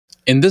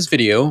In this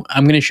video,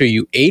 I'm going to show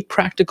you 8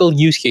 practical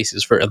use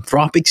cases for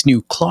Anthropic's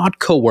new Claude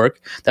Co-work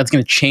that's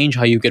going to change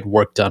how you get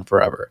work done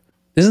forever.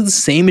 This is the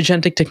same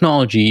agentic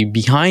technology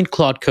behind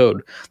Claude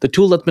Code, the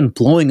tool that's been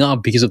blowing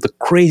up because of the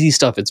crazy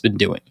stuff it's been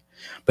doing.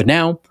 But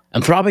now,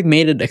 Anthropic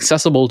made it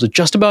accessible to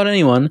just about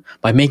anyone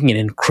by making it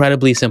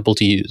incredibly simple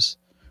to use.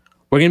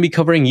 We're going to be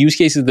covering use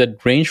cases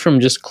that range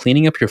from just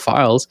cleaning up your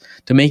files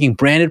to making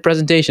branded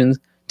presentations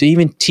to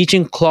even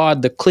teaching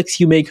Claude the clicks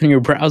you make on your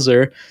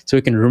browser so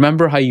it can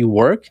remember how you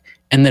work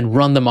and then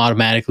run them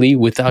automatically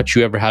without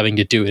you ever having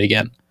to do it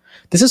again.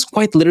 This is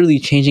quite literally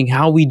changing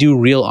how we do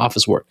real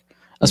office work,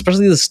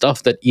 especially the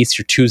stuff that eats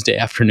your Tuesday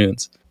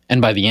afternoons.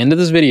 And by the end of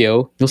this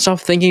video, you'll stop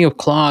thinking of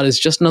Claude as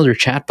just another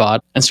chatbot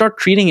and start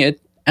treating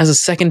it as a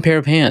second pair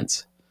of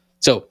hands.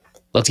 So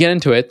let's get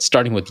into it,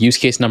 starting with use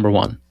case number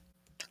 1.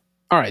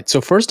 All right,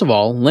 so first of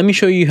all, let me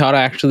show you how to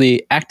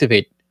actually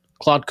activate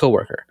Claude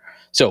Co-worker.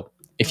 So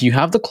if you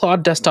have the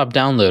Claude desktop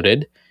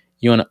downloaded,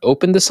 you want to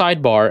open the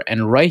sidebar,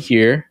 and right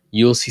here,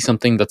 you'll see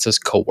something that says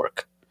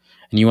Cowork.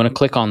 And you want to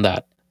click on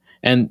that.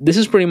 And this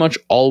is pretty much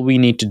all we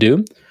need to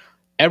do.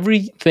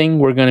 Everything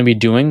we're going to be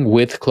doing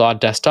with Claude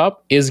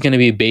desktop is going to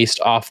be based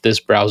off this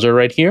browser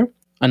right here.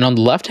 And on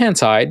the left-hand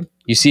side,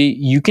 you see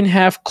you can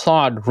have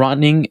Claude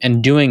running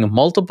and doing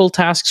multiple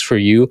tasks for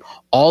you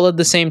all at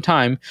the same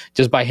time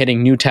just by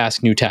hitting new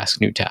task, new task,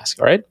 new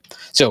task. All right.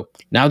 So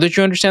now that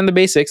you understand the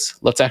basics,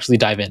 let's actually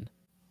dive in.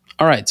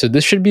 All right. So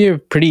this should be a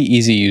pretty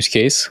easy use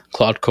case.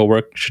 Claude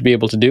Co-work should be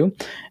able to do.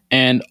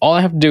 And all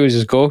I have to do is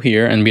just go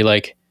here and be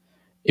like,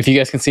 if you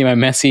guys can see my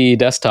messy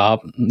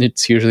desktop,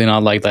 it's usually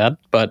not like that.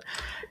 But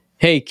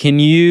hey, can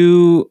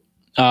you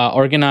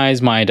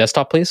organize my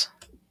desktop, please?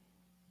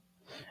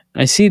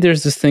 I see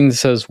there's this thing that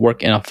says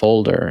work in a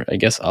folder. I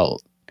guess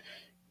I'll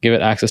give it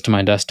access to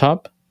my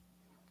desktop.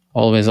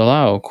 Always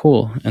allow.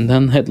 Cool. And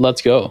then hit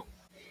let's go.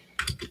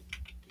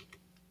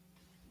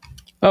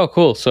 Oh,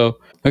 cool. So,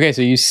 okay,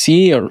 so you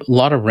see a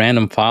lot of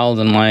random files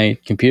on my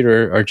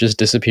computer are just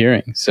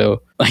disappearing.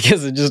 So I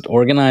guess it just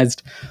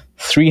organized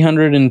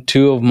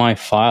 302 of my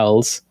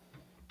files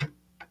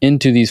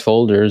into these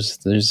folders.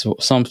 There's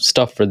some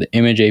stuff for the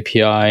image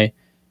API.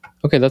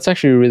 Okay, that's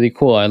actually really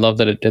cool. I love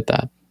that it did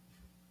that.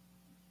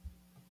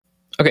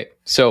 Okay,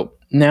 so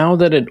now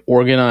that it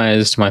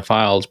organized my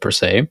files per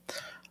se,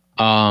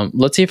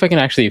 let's see if I can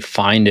actually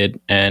find it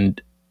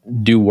and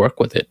do work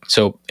with it.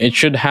 So it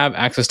should have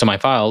access to my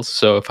files.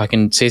 So if I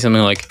can say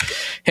something like,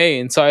 hey,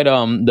 inside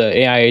the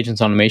AI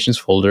agents automations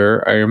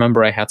folder, I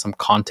remember I had some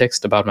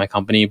context about my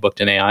company, Booked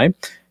in AI.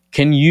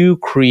 Can you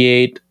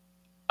create,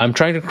 I'm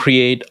trying to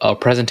create a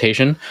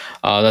presentation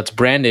that's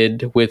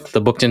branded with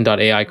the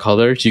booked-in.ai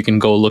colors. You can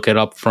go look it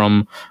up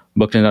from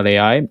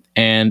booked-in.ai,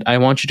 and I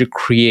want you to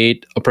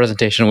create a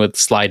presentation with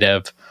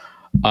SlideDev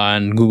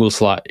on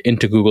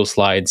into Google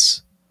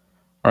Slides.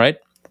 All right.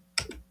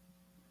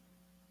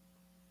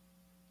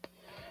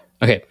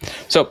 Okay,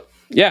 so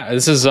yeah,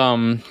 this is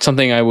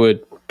something I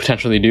would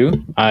potentially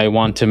do. I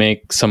want to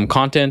make some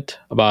content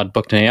about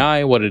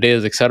Booked-in.ai, what it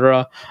is,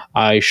 etc.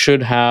 I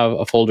should have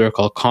a folder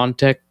called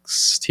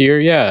context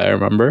here. Yeah, I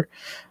remember.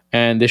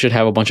 And they should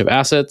have a bunch of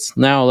assets.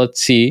 Now let's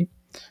see.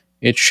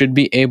 It should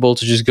be able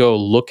to just go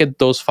look at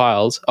those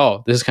files.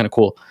 Oh, this is kind of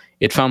cool.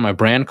 It found my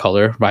brand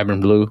color,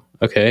 vibrant blue.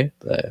 Okay,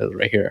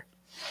 right here.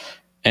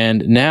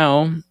 And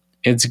now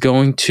it's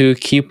going to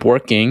keep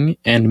working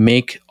and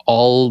make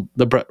all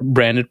the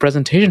branded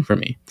presentation for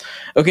me.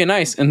 Okay,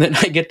 nice. And then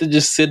I get to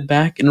just sit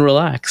back and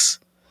relax.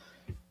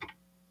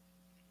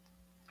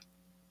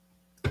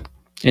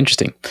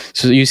 Interesting.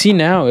 So you see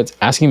now it's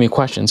asking me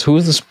questions. Who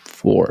is this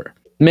for?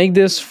 Make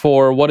this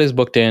for what is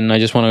booked in. I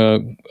just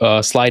want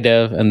to slide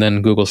dev and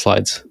then Google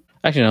Slides.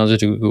 Actually, no, I'll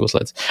just do Google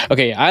Slides.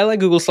 Okay, I like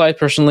Google Slides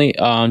personally,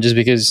 just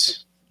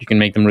because you can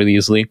make them really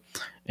easily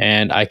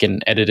and I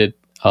can edit it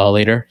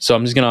later. So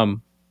I'm just going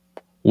to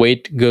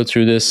wait, go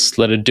through this,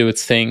 let it do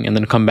its thing, and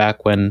then come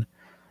back when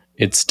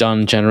it's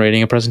done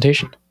generating a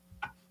presentation.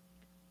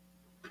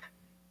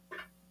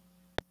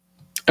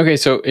 Okay,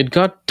 so it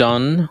got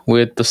done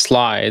with the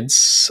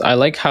slides. I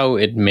like how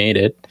it made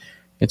it.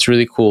 It's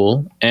really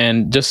cool.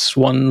 And just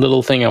one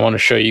little thing I want to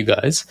show you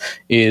guys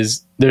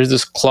is there's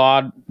this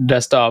Claude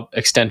desktop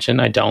extension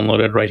I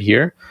downloaded right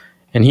here.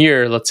 And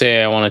here, let's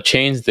say I want to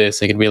change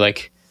this. I could be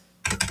like,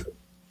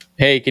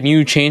 hey, can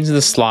you change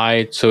the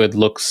slide so it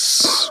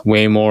looks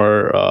way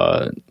more,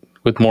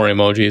 with more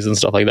emojis and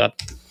stuff like that?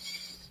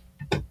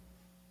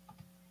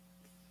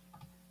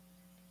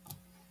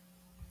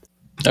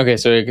 Okay,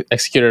 so it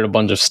executed a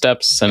bunch of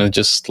steps and it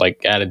just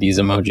like added these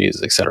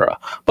emojis, etc.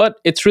 But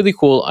it's really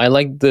cool. I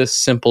like this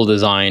simple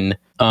design.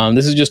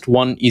 This is just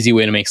one easy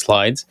way to make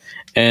slides.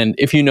 And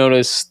if you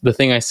notice, the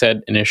thing I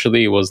said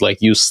initially was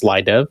like use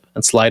SlideDev.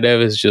 And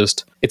SlideDev is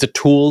just, it's a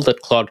tool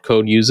that Claude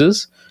Code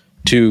uses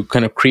to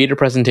kind of create a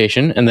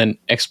presentation and then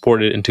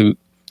export it into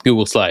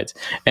Google Slides.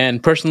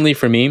 And personally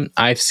for me,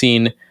 I've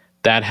seen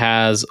that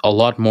has a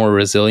lot more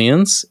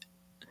resilience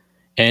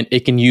and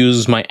it can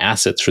use my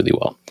assets really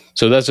well.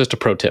 So that's just a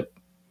pro tip.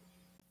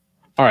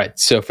 All right,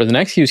 so for the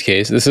next use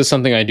case, this is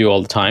something I do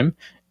all the time.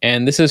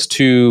 And this is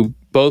to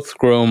both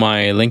grow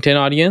my LinkedIn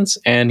audience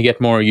and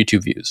get more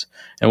YouTube views.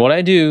 And what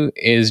I do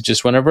is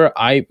just whenever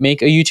I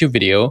make a YouTube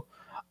video,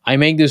 I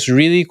make this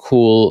really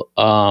cool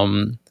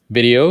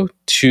video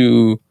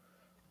to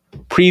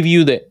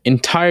preview the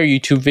entire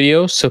YouTube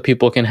video so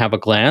people can have a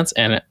glance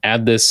and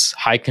add this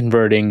high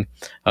converting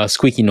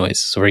squeaky noise.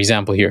 So for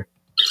example here.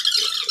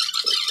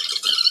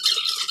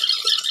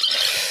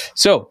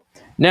 So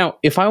now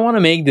if I want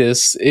to make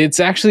this, it's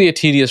actually a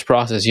tedious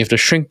process. You have to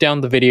shrink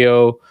down the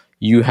video,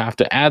 you have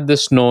to add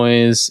this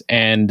noise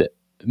and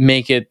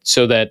make it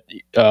so that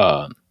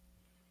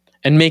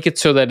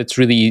it's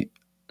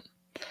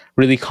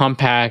really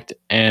compact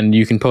and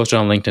you can post it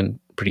on LinkedIn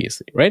pretty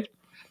easily, right?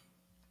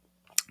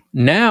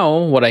 Now,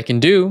 what I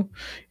can do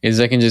is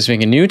I can just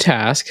make a new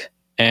task.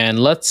 And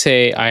let's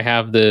say I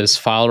have this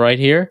file right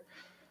here,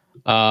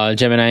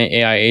 Gemini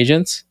AI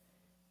agents.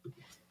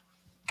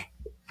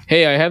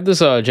 Hey, I have this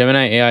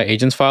Gemini AI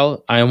agents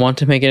file. I want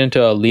to make it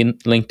into a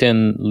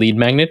LinkedIn lead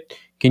magnet.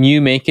 Can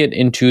you make it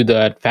into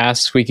that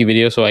fast squeaky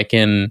video so I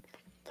can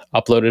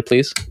upload it,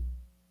 please?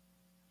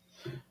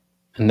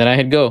 And then I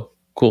hit go.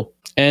 Cool.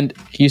 And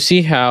you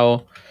see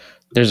how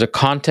there's a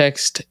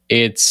context.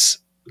 It's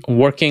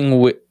working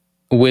with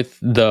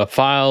the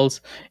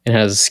files. It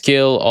has a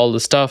skill, all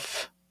the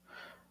stuff.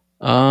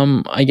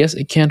 I guess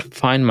it can't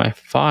find my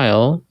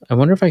file. I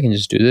wonder if I can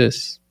just do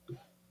this.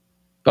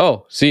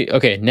 Oh, see,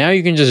 okay, now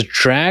you can just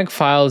drag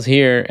files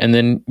here and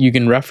then you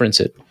can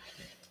reference it.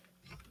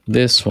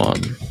 This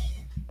one.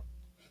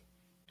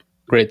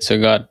 Great, so I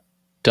got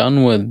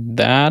done with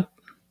that.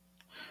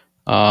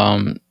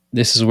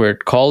 This is where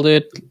it called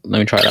it. Let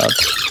me try it out.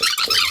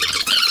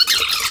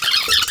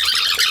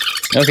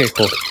 Okay,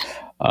 cool.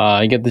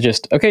 I get the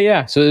gist. Okay,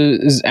 yeah, so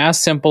it's as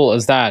simple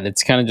as that.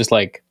 It's kind of just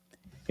like,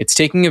 it's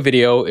taking a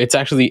video, it's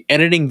actually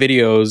editing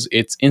videos,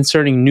 it's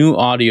inserting new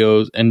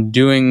audios and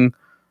doing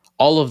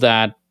all of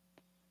that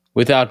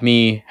without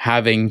me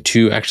having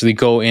to actually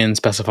go in,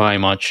 specify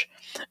much.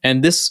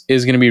 And this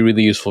is going to be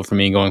really useful for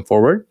me going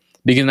forward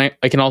because I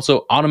can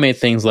also automate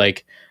things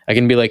like, I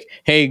can be like,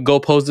 hey, go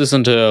post this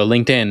into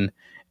LinkedIn.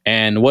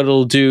 And what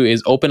it'll do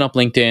is open up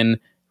LinkedIn,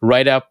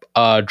 write up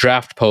a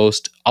draft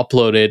post,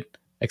 upload it,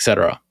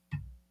 etc.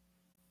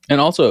 And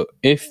also,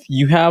 if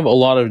you have a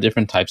lot of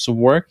different types of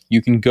work,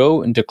 you can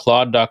go into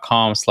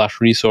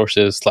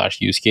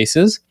claude.com/resources/use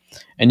cases,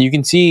 and you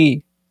can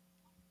see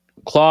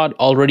Claude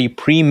already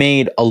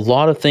pre-made a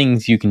lot of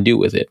things you can do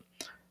with it.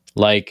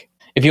 Like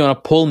if you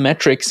want to pull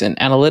metrics and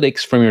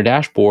analytics from your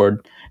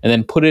dashboard and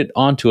then put it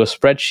onto a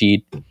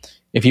spreadsheet,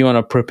 if you want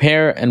to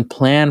prepare and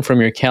plan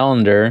from your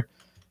calendar,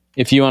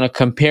 if you want to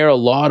compare a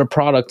lot of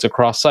products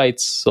across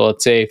sites, so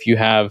let's say if you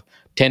have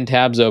 10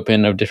 tabs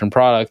open of different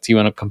products, you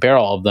want to compare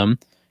all of them,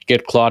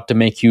 get Claude to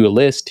make you a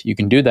list, you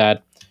can do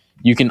that.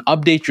 You can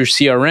update your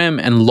CRM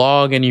and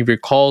log any of your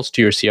calls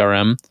to your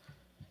CRM.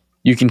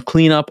 You can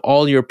clean up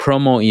all your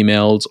promo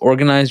emails,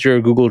 organize your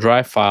Google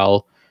Drive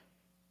file.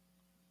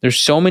 There's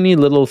so many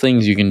little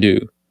things you can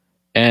do.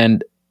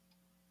 And,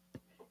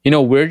 you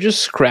know, we're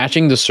just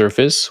scratching the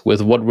surface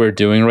with what we're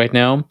doing right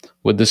now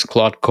with this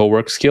Claude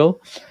Co-work skill.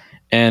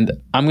 And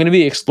I'm going to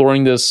be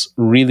exploring this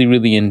really,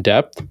 really in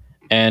depth.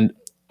 And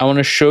I want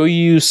to show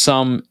you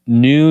some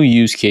new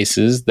use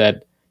cases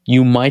that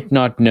you might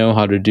not know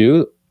how to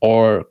do,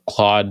 or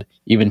Claude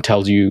even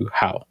tells you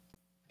how.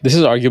 This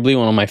is arguably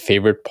one of my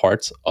favorite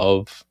parts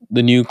of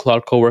the new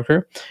Claude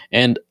Co-worker.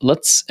 And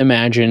let's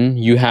imagine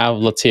you have,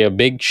 let's say, a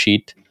big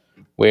sheet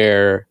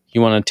where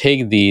you want to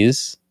take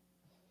these.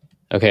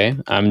 Okay,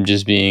 I'm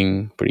just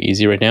being pretty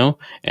easy right now,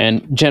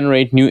 and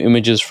generate new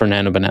images for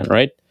Nano Banana,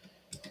 right?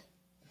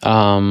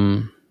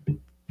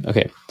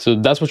 Okay, so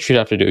that's what you'd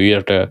have to do. You'd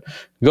have to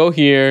go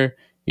here,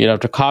 you'd have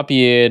to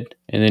copy it,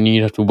 and then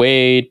you'd have to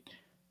wait.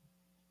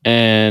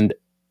 And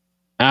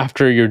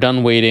after you're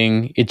done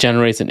waiting, it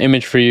generates an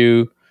image for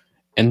you.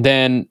 And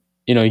then,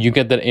 you know, you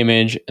get that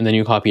image and then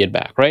you copy it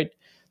back, right?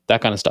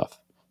 That kind of stuff.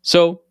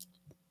 So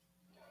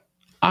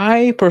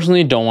I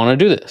personally don't want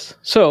to do this.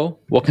 So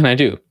what can I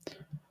do?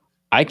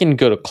 I can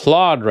go to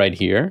Claude right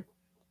here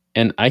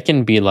and I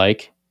can be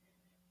like,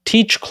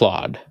 teach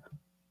Claude.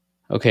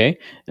 Okay.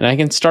 And I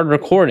can start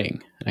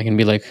recording. I can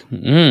be like,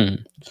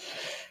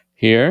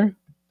 here,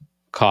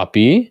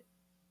 copy,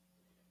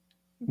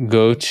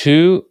 go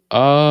to,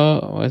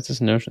 what's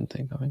this Notion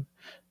thing going?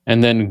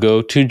 And then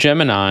go to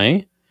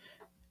Gemini.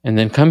 And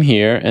then come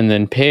here and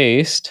then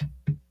paste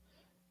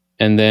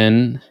and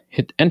then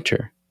hit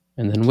enter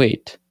and then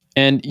wait.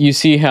 And you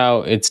see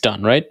how it's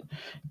done, right?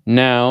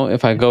 Now,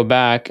 if I go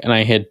back and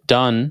I hit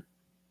done,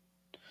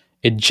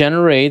 it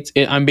generates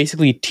it. I'm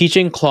basically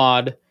teaching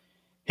Claude,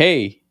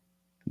 hey,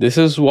 this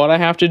is what I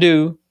have to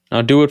do.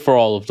 Now do it for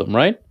all of them,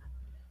 right?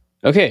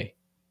 Okay.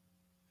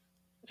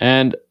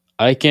 And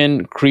I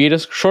can create a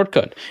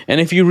shortcut.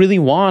 And if you really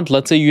want,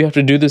 let's say you have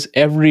to do this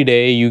every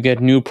day, you get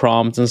new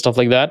prompts and stuff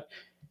like that.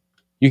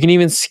 You can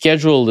even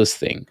schedule this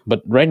thing.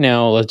 But right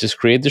now, let's just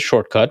create the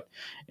shortcut.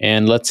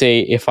 And let's say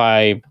if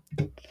I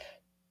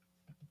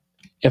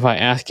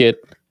ask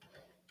it,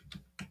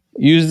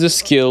 use the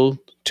skill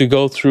to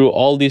go through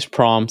all these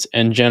prompts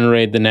and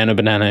generate the nano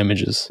banana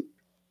images.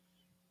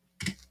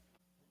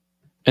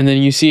 And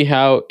then you see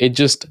how it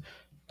just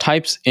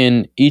types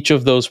in each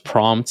of those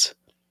prompts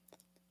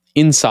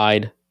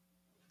inside,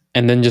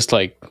 and then just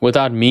like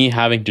without me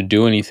having to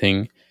do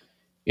anything,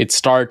 it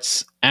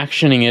starts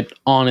actioning it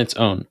on its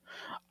own.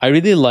 I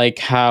really like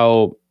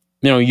how,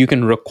 you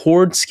can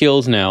record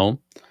skills now,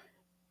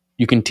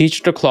 you can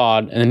teach it to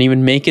Claude, and then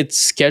even make it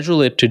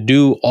schedule it to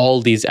do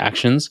all these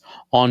actions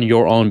on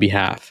your own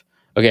behalf.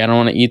 Okay, I don't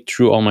want to eat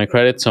through all my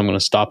credits, so I'm going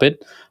to stop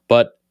it.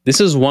 But this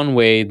is one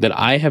way that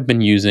I have been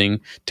using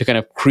to kind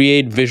of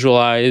create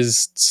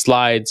visualized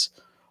slides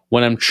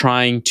when I'm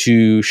trying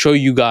to show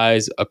you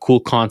guys a cool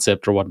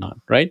concept or whatnot,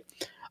 right?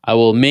 I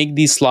will make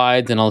these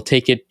slides and I'll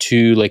take it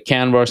to like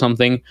Canva or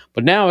something,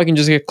 but now I can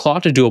just get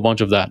Claude to do a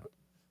bunch of that.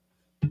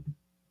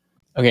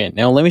 Okay,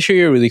 now let me show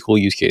you a really cool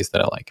use case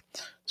that I like.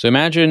 So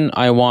imagine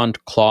I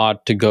want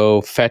Claude to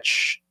go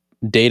fetch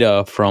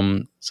data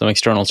from some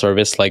external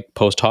service like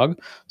PostHog.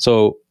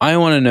 So I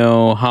want to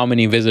know how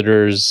many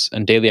visitors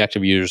and daily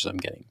active users I'm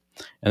getting.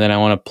 And then I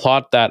want to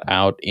plot that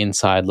out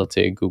inside, let's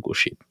say, a Google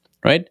Sheet,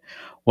 right?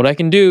 What I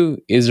can do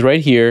is right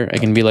here, I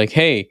can be like,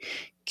 hey,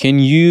 can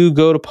you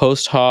go to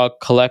PostHog,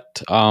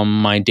 collect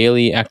my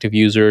daily active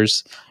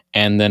users,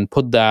 and then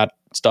put that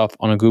stuff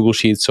on a Google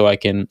Sheet so I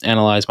can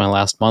analyze my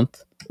last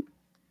month?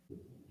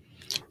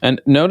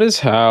 And notice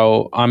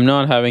how I'm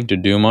not having to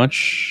do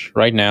much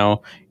right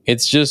now.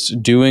 It's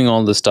just doing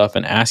all this stuff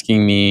and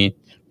asking me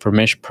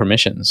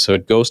permissions. So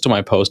it goes to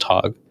my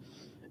PostHog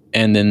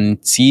and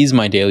then sees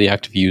my daily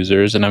active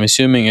users. And I'm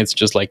assuming it's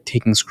just like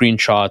taking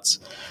screenshots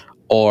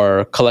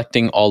or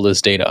collecting all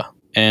this data.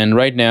 And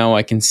right now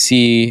I can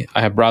see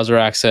I have browser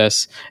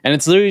access, and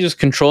it's literally just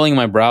controlling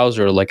my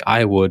browser like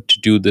I would to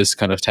do this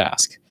kind of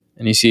task.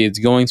 And you see it's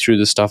going through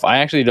this stuff. I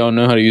actually don't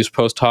know how to use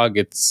PostHog.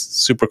 It's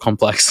super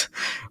complex.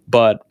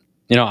 But,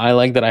 I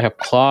like that I have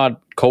Claude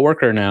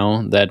Co-worker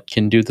now that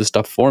can do this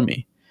stuff for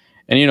me.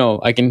 And,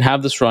 I can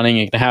have this running.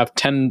 I can have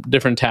 10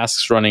 different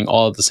tasks running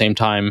all at the same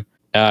time.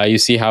 You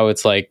see how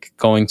it's like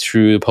going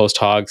through the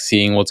PostHog,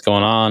 seeing what's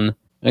going on.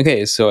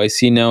 Okay, so I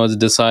see now it's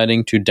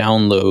deciding to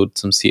download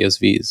some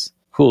CSVs.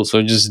 Cool, so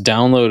I just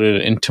downloaded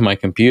it into my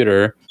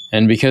computer.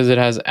 And because it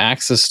has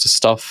access to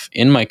stuff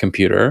in my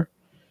computer,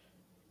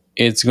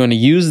 it's going to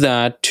use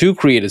that to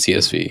create a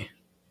CSV.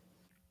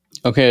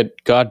 Okay,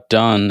 it got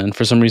done, and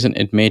for some reason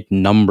it made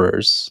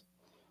numbers.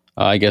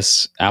 I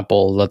guess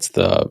Apple, that's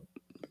the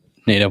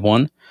native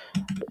one.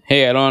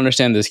 Hey, I don't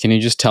understand this. Can you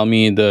just tell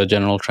me the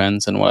general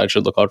trends and what I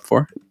should look out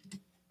for?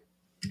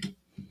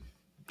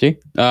 Okay,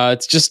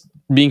 it's just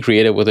being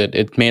creative with it.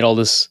 It made all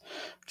this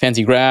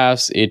fancy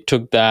graphs. It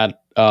took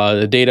that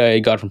the data it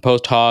got from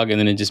PostHog, and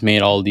then it just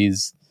made all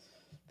these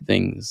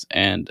things.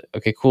 And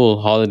okay,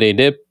 cool. Holiday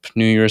dip,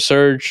 New Year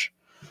surge.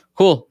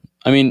 Cool.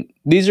 I mean,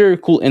 these are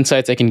cool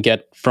insights I can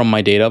get from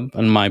my data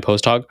and my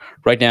PostHog.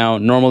 Right now,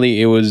 normally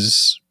it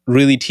was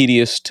really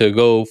tedious to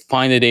go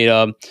find the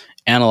data,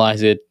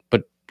 analyze it,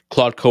 but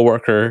Claude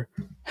Co-worker,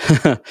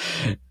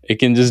 it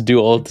can just do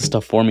all of the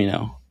stuff for me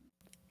now.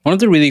 One of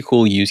the really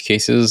cool use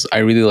cases I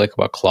really like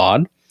about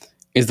Claude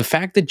is the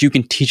fact that you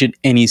can teach it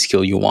any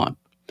skill you want.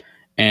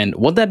 And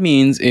what that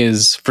means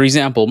is, for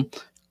example,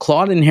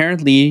 Claude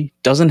inherently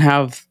doesn't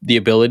have the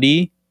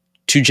ability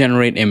to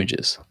generate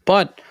images.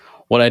 But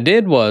what I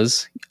did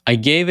was I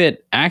gave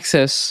it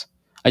access.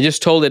 I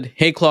just told it,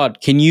 hey,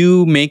 Claude, can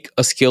you make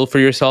a skill for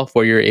yourself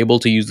where you're able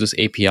to use this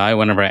API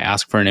whenever I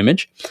ask for an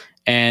image?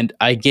 And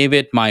I gave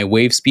it my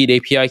wave speed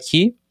API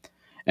key.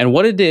 And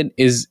what it did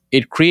is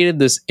it created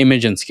this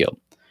image and skill.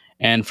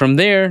 And from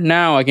there,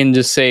 now I can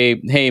just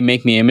say, hey,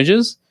 make me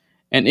images.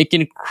 And it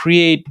can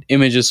create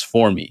images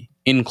for me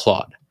in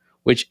Claude,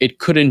 which it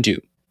couldn't do.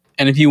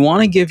 And if you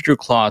want to give your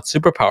Claude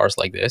superpowers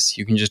like this,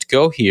 you can just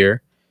go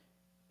here,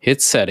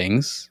 hit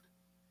settings,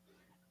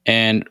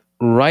 and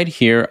right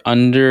here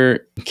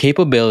under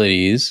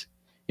capabilities,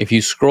 if you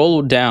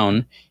scroll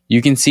down,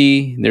 you can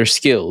see their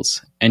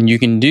skills. And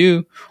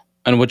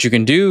what you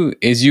can do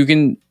is you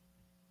can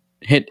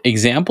hit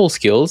example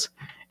skills,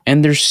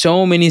 and there's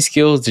so many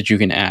skills that you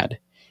can add.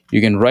 You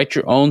can write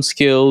your own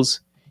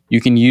skills. You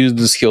can use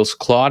the skills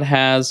Claude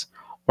has,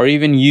 or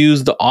even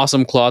use the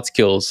awesome Claude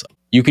skills.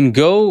 You can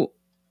go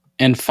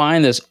and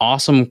find this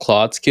awesome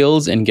Claude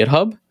skills in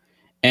GitHub,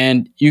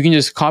 and you can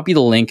just copy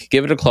the link,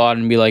 give it to Claude,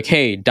 and be like,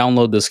 hey,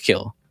 download this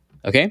skill.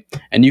 Okay?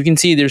 And you can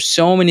see there's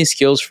so many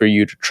skills for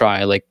you to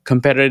try, like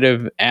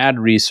competitive ad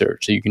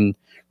research. So you can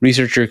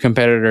research your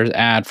competitor's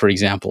ad, for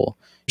example.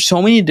 There's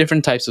so many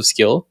different types of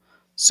skill.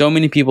 So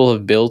many people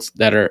have built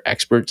that are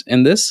experts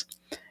in this.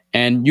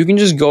 And you can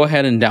just go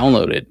ahead and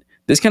download it.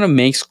 This kind of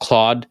makes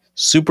Claude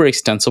super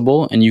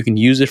extensible, and you can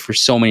use it for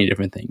so many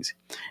different things.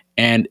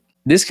 And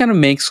this kind of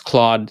makes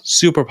Claude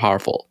super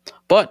powerful.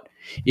 But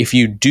if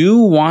you do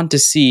want to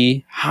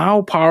see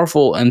how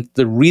powerful and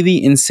the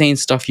really insane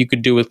stuff you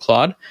could do with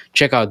Claude,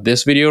 check out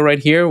this video right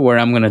here where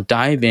I'm going to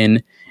dive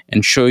in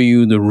and show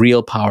you the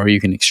real power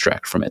you can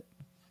extract from it.